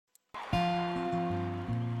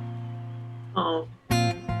Oh,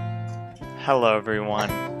 Hello, everyone.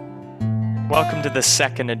 Welcome to the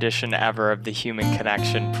second edition ever of the Human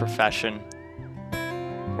Connection profession.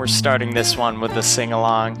 We're starting this one with a sing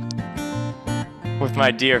along with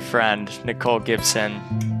my dear friend, Nicole Gibson,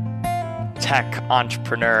 tech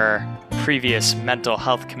entrepreneur, previous mental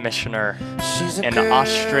health commissioner in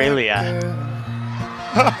Australia.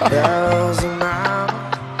 oh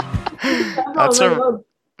that's my a God.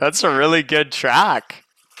 that's a really good track.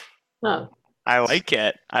 Oh, I like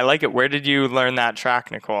it. I like it. Where did you learn that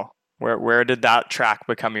track, Nicole? Where did that track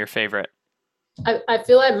become your favorite? I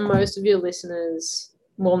feel like most of your listeners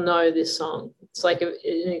will know this song. It's like an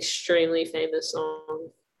extremely famous song.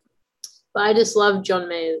 But I just love John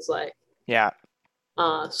Mayer's Yeah.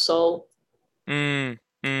 soul. Mm,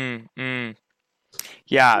 mm.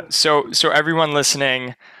 Yeah, so everyone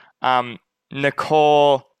listening, um,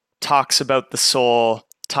 Nicole talks about the soul,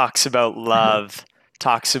 talks about love,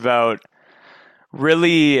 talks about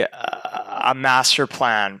really a master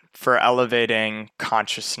plan for elevating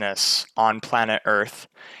consciousness on planet Earth.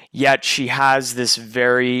 Yet she has this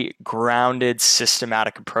very grounded,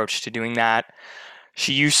 systematic approach to doing that.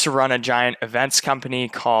 She used to run a giant events company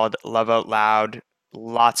called LoveOutLoud,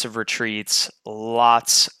 lots of retreats,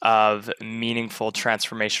 lots of meaningful,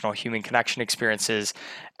 transformational human connection experiences.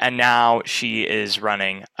 And now she is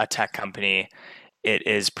running a tech company. It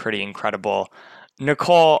is pretty incredible.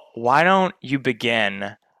 Nicole, why don't you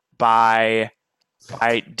begin by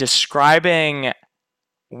describing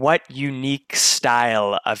what unique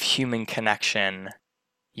style of human connection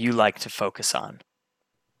you like to focus on?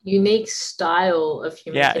 Unique style of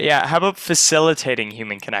human Yeah, connection. yeah. How about facilitating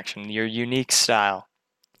human connection, your unique style?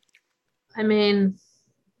 I mean,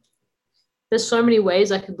 there's so many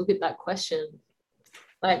ways I could look at that question.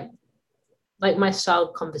 Like like my style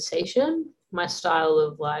of conversation, my style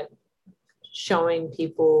of showing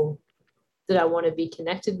people that I want to be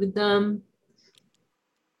connected with them,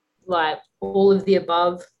 like all of the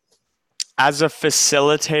above. As a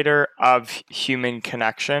facilitator of human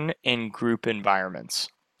connection in group environments.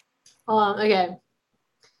 Okay.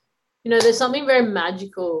 There's something very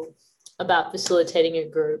magical about facilitating a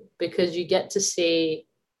group because you get to see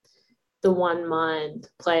the one mind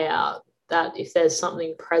play out. That if there's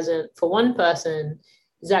something present for one person,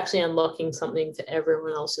 is actually unlocking something for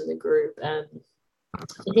everyone else in the group. And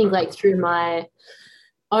I think, like, through my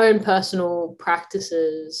own personal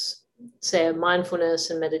practices, say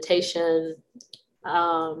mindfulness and meditation,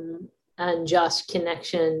 and just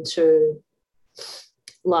connection to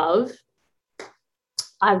love,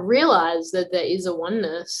 I realized that there is a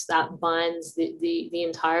oneness that binds the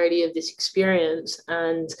entirety of this experience,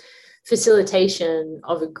 and facilitation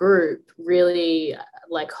of a group really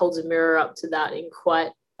like holds a mirror up to that in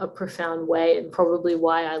quite a profound way, and probably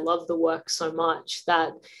why I love the work so much.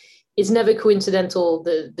 That it's never coincidental,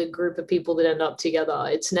 the group of people that end up together.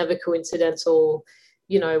 It's never coincidental,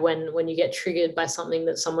 when you get triggered by something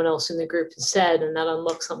that someone else in the group has said, and that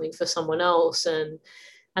unlocks something for someone else. And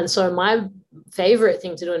so my favorite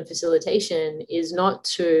thing to do in facilitation is not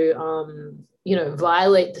to,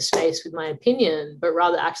 violate the space with my opinion, but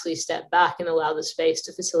rather actually step back and allow the space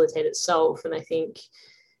to facilitate itself. And I think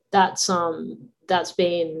that's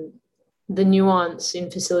been the nuance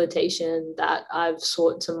in facilitation that I've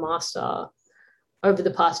sought to master over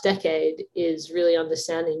the past decade, is really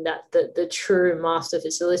understanding that the true master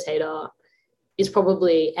facilitator is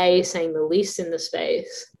probably A, saying the least in the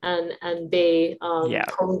space, and B, Yeah.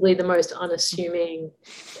 probably the most unassuming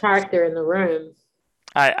character in the room.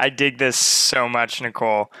 I dig this so much,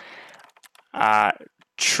 Nicole. Uh,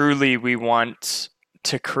 Truly, we want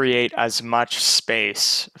to create as much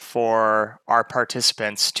space for our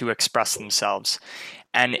participants to express themselves.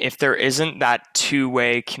 And if there isn't that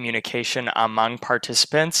two-way communication among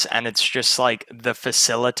participants, and it's just like the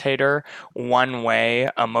facilitator, one-way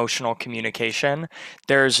emotional communication,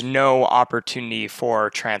 there's no opportunity for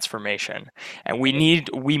transformation. And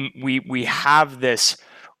we have this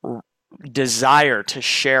desire to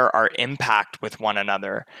share our impact with one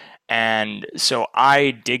another. And so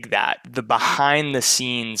I dig that, the behind the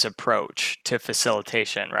scenes approach to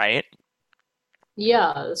facilitation, right?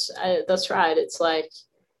 Yeah, that's right. It's like,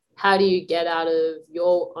 how do you get out of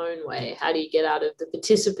your own way? How do you get out of the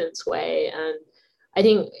participant's way? And I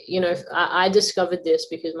think, I discovered this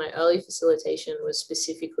because my early facilitation was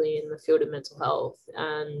specifically in the field of mental health.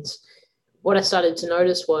 And what I started to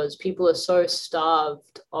notice was people are so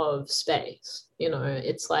starved of space.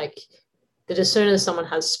 It's like that as soon as someone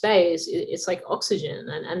has space, it's like oxygen,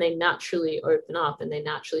 and they naturally open up, and they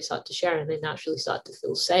naturally start to share, and they naturally start to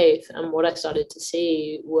feel safe. And what I started to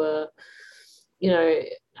see were you know,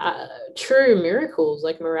 true miracles,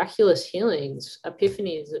 like miraculous healings,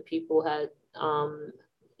 epiphanies that people had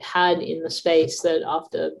in the space that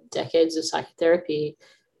after decades of psychotherapy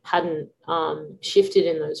hadn't shifted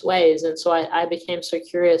in those ways. And so I became so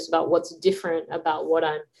curious about what's different about what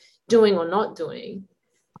I'm doing or not doing.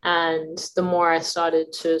 And the more I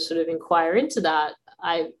started to sort of inquire into that,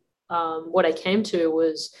 what I came to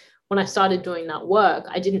was when I started doing that work,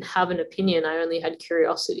 I didn't have an opinion. I only had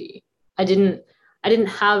curiosity. I didn't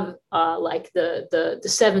have like the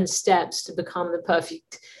 7 steps to become the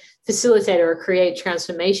perfect facilitator or create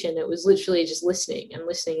transformation. It was literally just listening and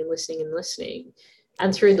listening and listening and listening.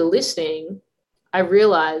 And through the listening, I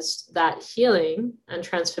realized that healing and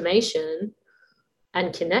transformation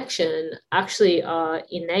and connection actually are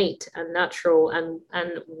innate and natural and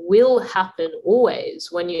will happen always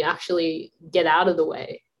when you actually get out of the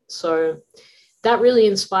way. So that really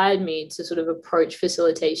inspired me to sort of approach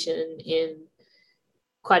facilitation in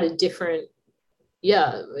quite a different,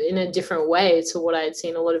 yeah, in a different way to what I had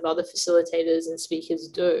seen a lot of other facilitators and speakers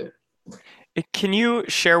do. Can you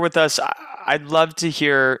share with us? I'd love to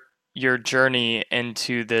hear your journey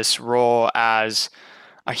into this role as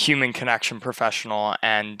a human connection professional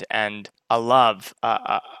and a love,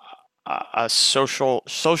 a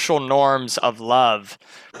social norms of love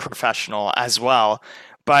professional as well.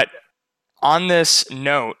 But on this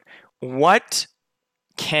note, what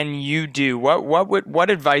can you do? What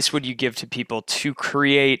advice would you give to people to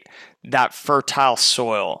create that fertile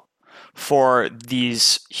soil for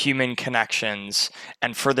these human connections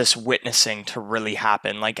and for this witnessing to really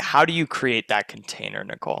happen? Like, how do you create that container,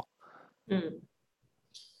 Nicole? Mm.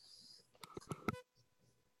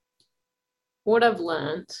 What I've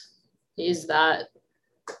learned is that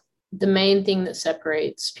the main thing that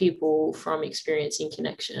separates people from experiencing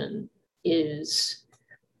connection is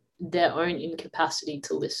their own incapacity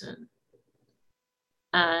to listen.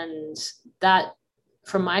 And that,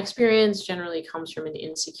 from my experience, generally comes from an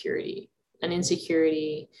insecurity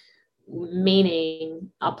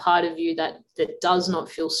meaning a part of you that does not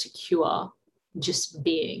feel secure just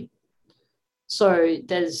being. So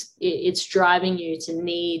it's driving you to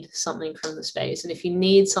need something from the space. And if you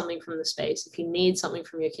need something from the space, if you need something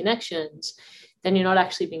from your connections, then you're not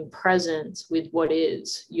actually being present with what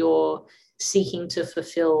is. You're seeking to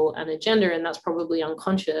fulfill an agenda, and that's probably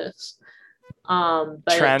unconscious. But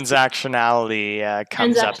Transactionality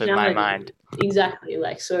comes up in my mind. transactionality, exactly.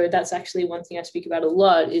 Like, so that's actually one thing I speak about a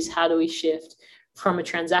lot is how do we shift from a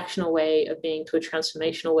transactional way of being to a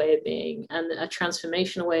transformational way of being. And a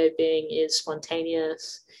transformational way of being is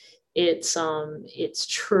spontaneous, it's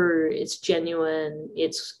true, it's genuine,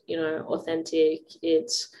 it's, authentic,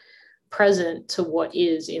 it's present to what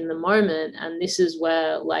is in the moment. And this is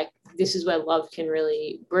where love can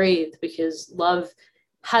really breathe, because love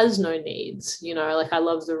has no needs. Like I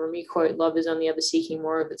love the Rumi quote, love is only ever seeking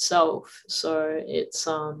more of itself. So it's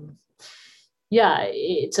a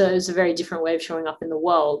very different way of showing up in the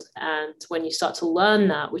world. And when you start to learn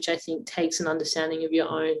that, which I think takes an understanding of your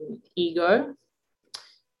own ego,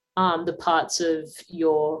 the parts of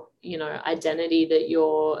your identity that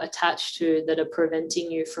you're attached to that are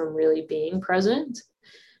preventing you from really being present.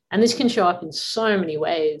 And this can show up in so many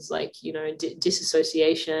ways, like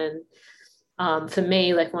disassociation. For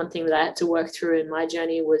me, like one thing that I had to work through in my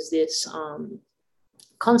journey was this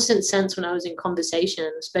constant sense when I was in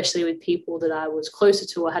conversation, especially with people that I was closer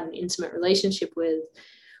to or had an intimate relationship with,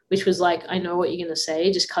 which was like, I know what you're going to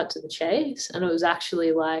say, just cut to the chase. And it was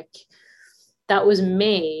actually like, that was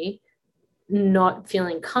me not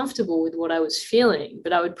feeling comfortable with what I was feeling,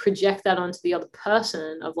 but I would project that onto the other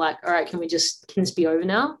person of like, all right, can this be over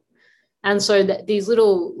now? And so that these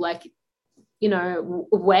little like,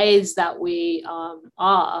 ways that we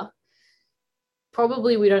are,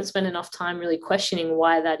 probably we don't spend enough time really questioning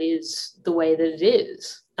why that is the way that it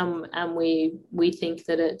is. And we think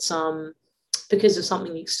that it's because of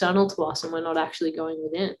something external to us, and we're not actually going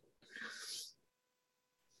within.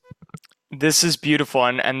 This is beautiful,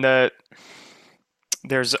 and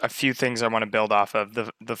there's a few things I want to build off of.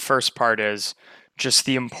 The first part is just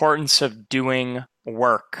the importance of doing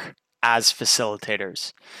work as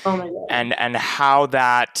facilitators, Oh my God. and how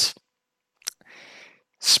that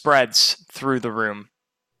spreads through the room.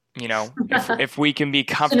 If we can be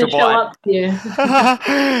Shouldn't comfortable show at, up here.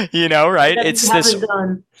 right? That It's you haven't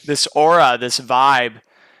done. this aura, this vibe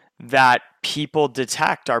that people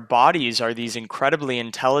detect. Our bodies are these incredibly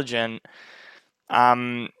intelligent,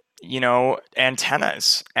 um,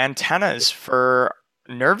 antennas for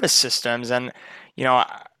nervous systems. And, you know,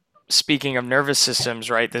 speaking of nervous systems,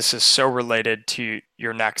 right, this is so related to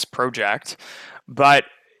your next project. But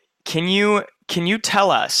can you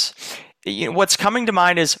tell us, what's coming to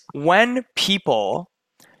mind is when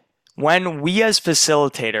we as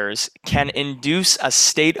facilitators can induce a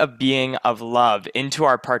state of being of love into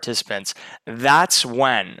our participants, that's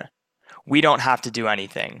when we don't have to do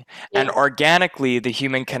anything. And Yeah. organically, the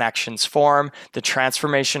human connections form, the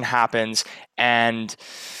transformation happens, and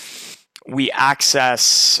we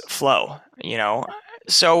access flow,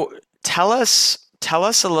 So tell us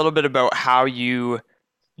a little bit about how you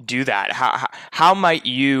do that. How might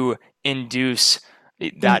you induce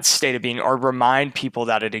Mm, that state of being or remind people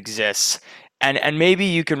that it exists? And maybe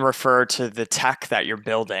you can refer to the tech that you're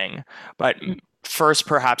building, but mm. first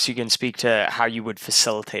perhaps you can speak to how you would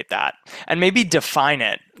facilitate that and maybe define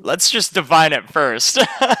it. Let's just define it first.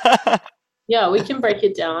 Yeah, we can break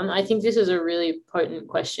it down. I think this is a really potent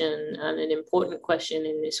question and an important question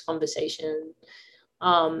in this conversation.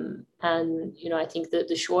 And I think that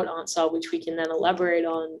the short answer, which we can then elaborate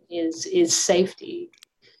on, is safety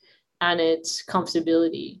and it's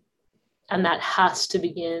comfortability, and that has to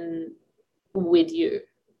begin with you.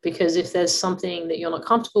 Because if there's something that you're not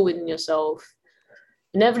comfortable with in yourself,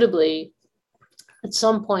 inevitably at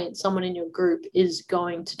some point someone in your group is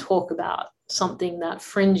going to talk about something that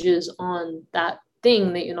fringes on that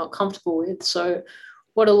thing that you're not comfortable with. So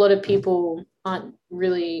what a lot of people aren't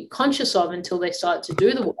really conscious of until they start to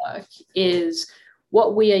do the work is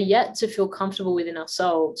what we are yet to feel comfortable within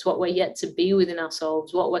ourselves, what we're yet to be within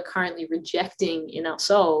ourselves, what we're currently rejecting in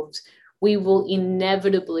ourselves. We will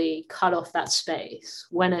inevitably cut off that space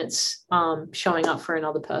when it's showing up for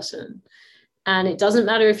another person. And it doesn't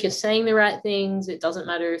matter if you're saying the right things. It doesn't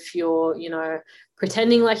matter if you're,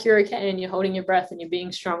 pretending like you're okay and you're holding your breath and you're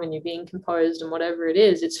being strong and you're being composed and whatever it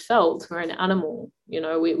is, it's felt. We're an animal,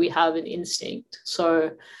 we have an instinct.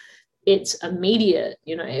 So it's immediate,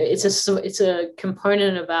 it's a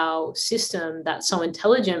component of our system that's so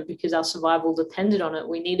intelligent because our survival depended on it.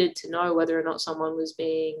 We needed to know whether or not someone was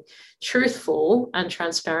being truthful and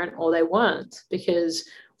transparent or they weren't, because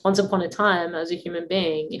once upon a time as a human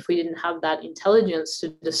being, if we didn't have that intelligence to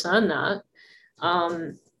discern that,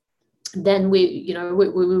 then we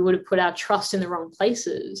would have put our trust in the wrong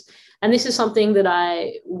places. And this is something that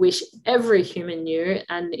I wish every human knew,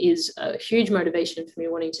 and is a huge motivation for me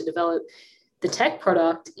wanting to develop the tech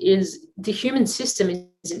product. Is the human system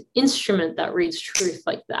is an instrument that reads truth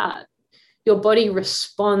like that. Your body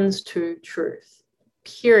responds to truth,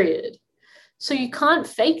 period. So you can't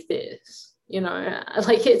fake this,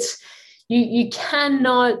 like it's, you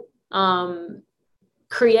cannot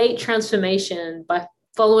create transformation by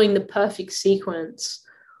following the perfect sequence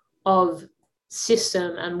of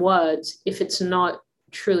system and words if it's not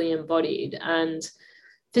truly embodied. And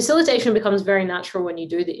facilitation becomes very natural when you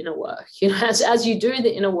do the inner work. As you do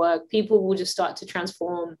the inner work, people will just start to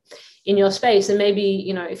transform in your space. And maybe,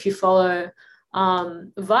 if you follow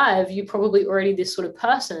Vive, you're probably already this sort of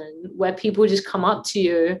person where people just come up to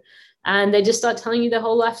you and they just start telling you their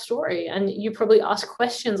whole life story. And you probably ask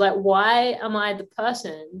questions like, why am I the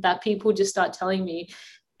person that people just start telling me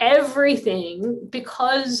everything?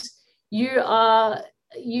 Because you've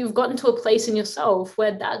gotten to a place in yourself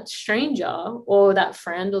where that stranger or that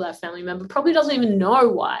friend or that family member probably doesn't even know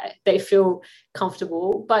why they feel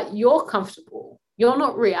comfortable, but you're comfortable. You're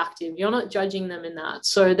not reactive. You're not judging them in that.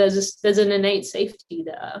 So there's an innate safety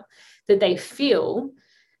there that they feel.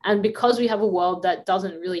 And because we have a world that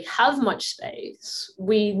doesn't really have much space,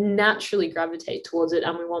 we naturally gravitate towards it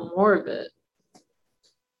and we want more of it.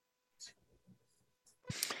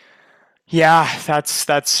 Yeah,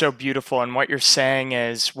 that's so beautiful. And what you're saying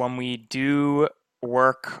is when we do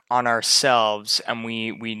work on ourselves and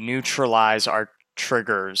we neutralize our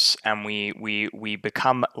triggers and we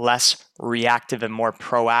become less reactive and more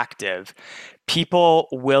proactive, people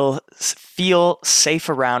will feel safe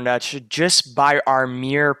around us just by our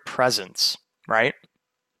mere presence, right?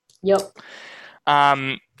 Yep.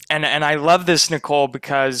 Um, and I love this, Nicole,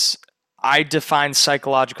 because I define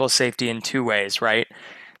psychological safety in two ways, right?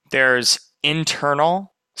 There's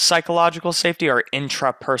internal psychological safety or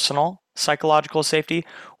intrapersonal psychological safety,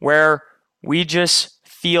 where we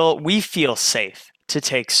feel safe to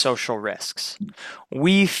take social risks.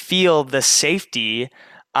 We feel the safety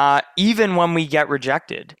even when we get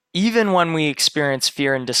rejected, even when we experience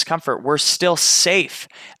fear and discomfort, we're still safe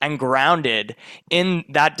and grounded in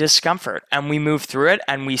that discomfort. And we move through it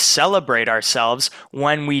and we celebrate ourselves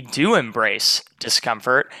when we do embrace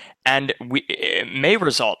discomfort. And it may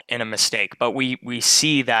result in a mistake, but we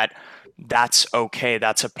see that that's okay.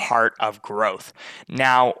 That's a part of growth.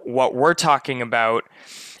 Now, what we're talking about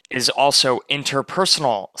is also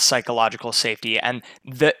interpersonal psychological safety and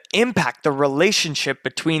the impact, the relationship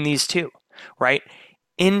between these two, right?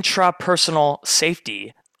 Intrapersonal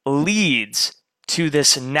safety leads to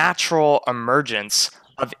this natural emergence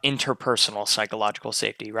of interpersonal psychological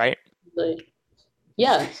safety, right?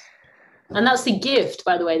 Yes. And that's the gift,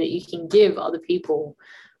 by the way, that you can give other people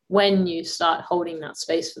when you start holding that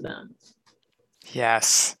space for them.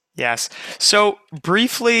 Yes, yes. So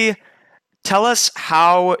briefly, tell us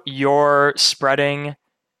how you're spreading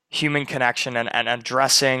human connection and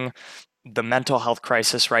addressing the mental health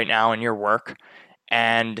crisis right now in your work,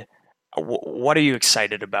 and what are you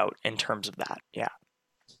excited about in terms of that? Yeah.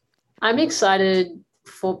 I'm excited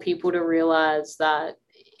for people to realize that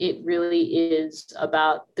it really is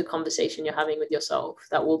about the conversation you're having with yourself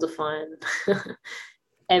that will define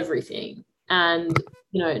everything. And,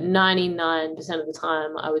 99% of the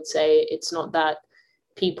time, I would say it's not that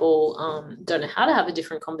people don't know how to have a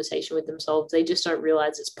different conversation with themselves. They just don't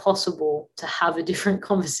realize it's possible to have a different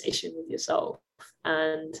conversation with yourself.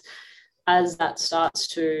 And as that starts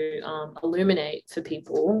to illuminate for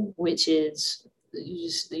people, which is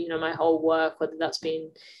just, my whole work, whether that's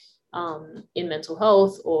been in mental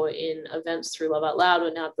health or in events through Love Out Loud,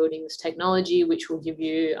 we're now building this technology which will give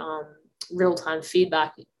you real-time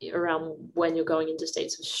feedback around when you're going into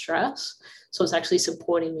states of stress. So it's actually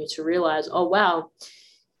supporting you to realize, oh, wow,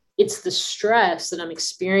 it's the stress that I'm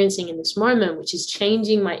experiencing in this moment, which is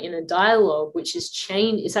changing my inner dialogue, which is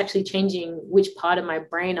it's actually changing which part of my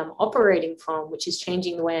brain I'm operating from, which is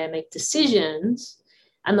changing the way I make decisions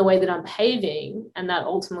and the way that I'm behaving. And that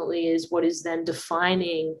ultimately is what is then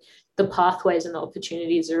defining the pathways and the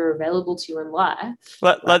opportunities that are available to you in life.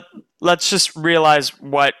 Let's just realize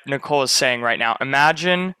what Nicole is saying right now.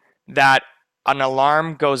 Imagine that an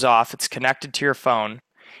alarm goes off, it's connected to your phone,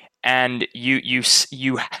 and you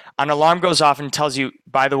an alarm goes off and tells you,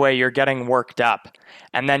 by the way, you're getting worked up,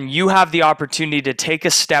 and then you have the opportunity to take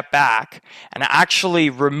a step back and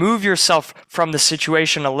actually remove yourself from the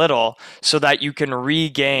situation a little so that you can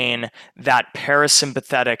regain that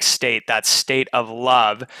parasympathetic state, that state of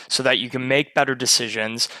love, so that you can make better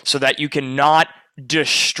decisions, so that you can not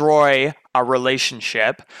destroy a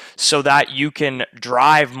relationship, so that you can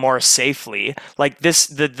drive more safely. Like this,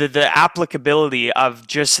 the applicability of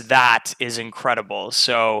just that is incredible.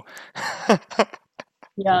 So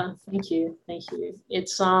Yeah, thank you.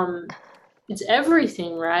 It's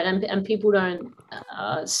everything, right? And people don't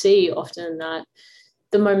see often that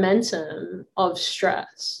the momentum of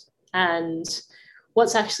stress and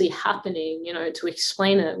what's actually happening, to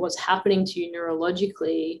explain it, what's happening to you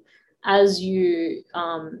neurologically as you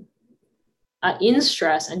are in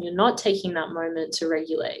stress and you're not taking that moment to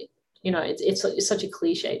regulate. It's such a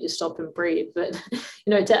cliche to stop and breathe, but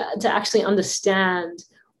to actually understand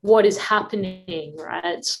what is happening,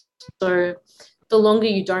 right? So the longer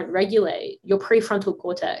you don't regulate your prefrontal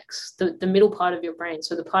cortex, the middle part of your brain,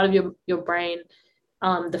 so the part of your brain,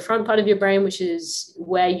 the front part of your brain, which is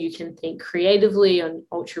where you can think creatively and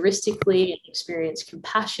altruistically and experience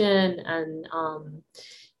compassion and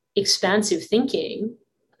expansive thinking,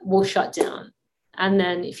 will shut down. And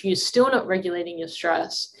then if you're still not regulating your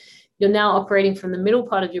stress, you're now operating from the middle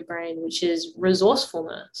part of your brain, which is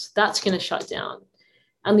resourcefulness. That's going to shut down.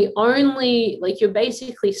 And you're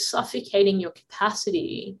basically suffocating your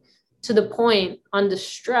capacity to the point under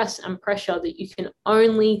stress and pressure that you can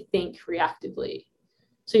only think reactively.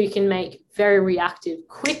 So you can make very reactive,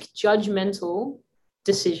 quick, judgmental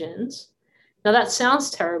decisions. Now that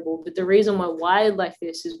sounds terrible, but the reason we're wired like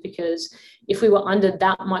this is because if we were under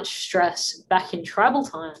that much stress back in tribal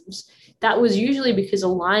times, that was usually because a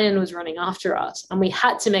lion was running after us and we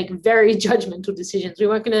had to make very judgmental decisions. We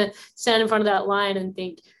weren't going to stand in front of that lion and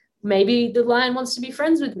think, maybe the lion wants to be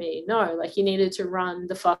friends with me. No, you needed to run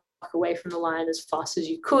the fuck away from the lion as fast as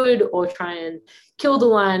you could, or try and kill the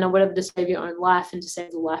lion or whatever to save your own life and to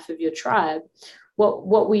save the life of your tribe.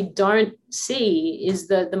 What we don't see is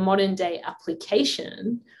the modern day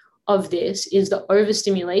application of this is the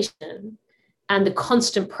overstimulation and the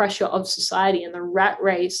constant pressure of society and the rat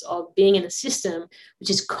race of being in a system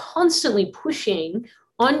which is constantly pushing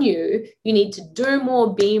on you. You need to do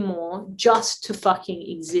more, be more, just to fucking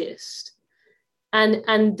exist.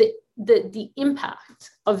 And the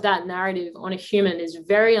impact of that narrative on a human is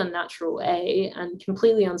very unnatural, and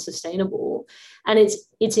completely unsustainable. And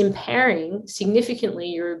it's impairing significantly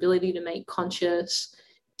your ability to make conscious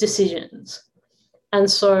decisions. And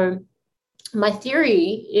so my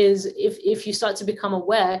theory is if you start to become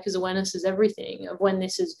aware, because awareness is everything, of when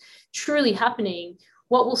this is truly happening,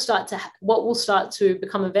 what will start to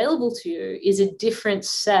become available to you is a different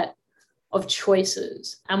set of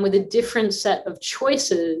choices. And with a different set of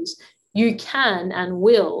choices, you can and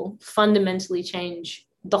will fundamentally change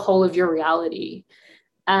the whole of your reality.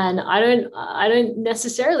 And I don't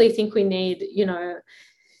necessarily think we need,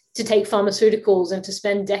 to take pharmaceuticals and to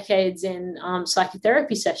spend decades in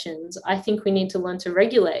psychotherapy sessions. I think we need to learn to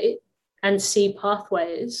regulate and see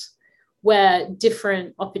pathways where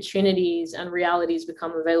different opportunities and realities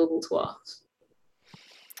become available to us.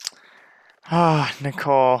 Ah,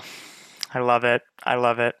 Nicole, I love it. I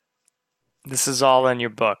love it. This is all in your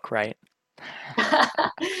book, right?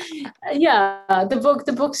 Yeah,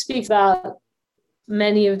 the book speaks about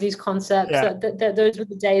many of these concepts. Yeah. Those were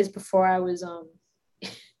the days before I was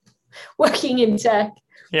working in tech.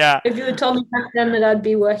 Yeah. If you had told me back then that I'd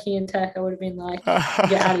be working in tech, I would have been like,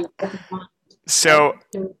 get out of your mind. So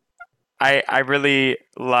I really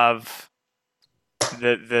love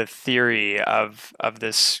the theory of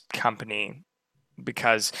this company,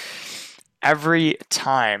 because every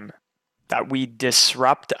time that we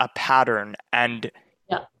disrupt a pattern and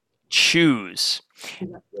yeah, choose,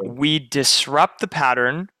 exactly. we disrupt the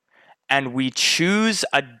pattern and we choose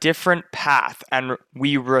a different path and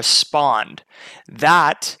we respond.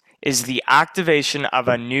 That is the activation of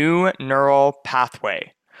a new neural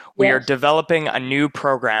pathway. We are Yes. developing a new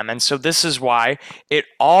program. And so this is why it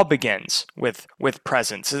all begins with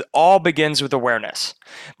presence. It all begins with awareness,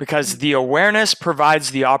 because the awareness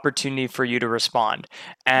provides the opportunity for you to respond.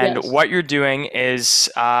 And Yes. what you're doing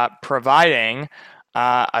is providing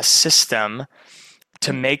a system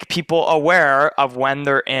to make people aware of when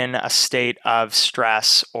they're in a state of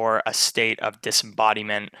stress or a state of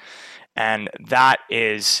disembodiment. And that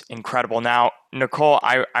is incredible. Now, Nicole,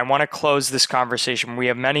 I want to close this conversation. We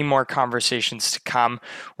have many more conversations to come.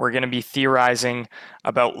 We're going to be theorizing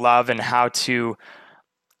about love and how to,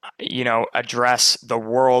 address the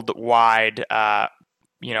worldwide,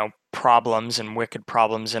 problems and wicked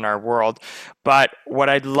problems in our world. But what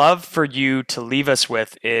I'd love for you to leave us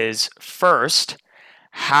with is, first,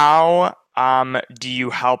 how do you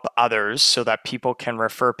help others so that people can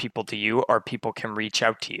refer people to you or people can reach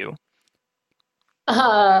out to you?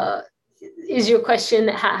 Uh, is your question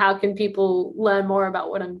how can people learn more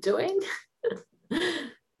about what I'm doing?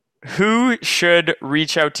 Who should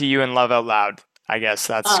reach out to you in Love Out Loud? I guess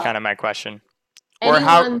that's Uh, kind of my question. Or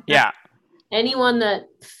how, anyone yeah. anyone that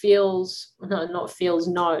feels no, not feels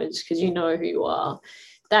knows, because you know who you are,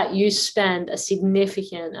 that you spend a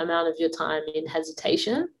significant amount of your time in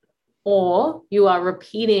hesitation, or you are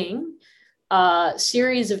repeating a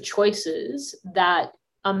series of choices that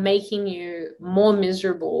are making you more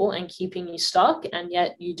miserable and keeping you stuck, and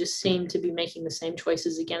yet you just seem to be making the same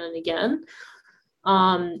choices again and again.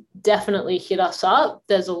 Definitely hit us up.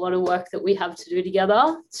 There's a lot of work that we have to do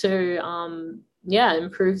together to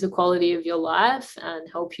improve the quality of your life and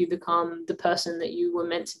help you become the person that you were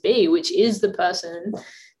meant to be, which is the person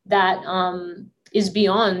that is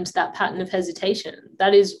beyond that pattern of hesitation.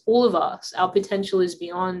 That is all of us. Our potential is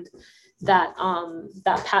beyond that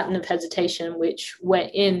pattern of hesitation, which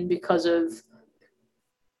we're in because of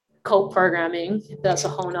cult programming. That's a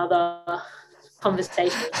whole nother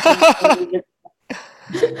conversation.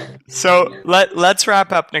 So let's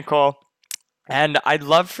wrap up, Nicole. And I'd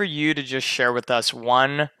love for you to just share with us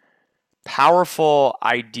one powerful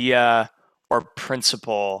idea or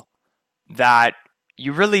principle that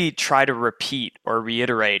you really try to repeat or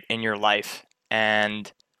reiterate in your life.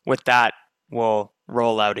 And with that, we'll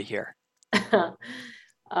roll out of here.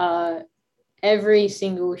 uh, every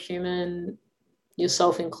single human,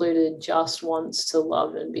 yourself included, just wants to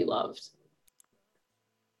love and be loved.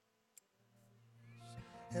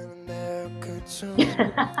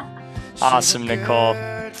 Awesome, Nicole.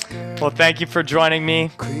 Well, thank you for joining me.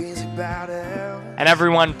 And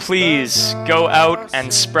everyone, please go out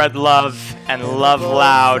and spread love and love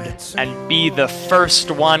loud and be the first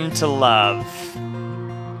one to love.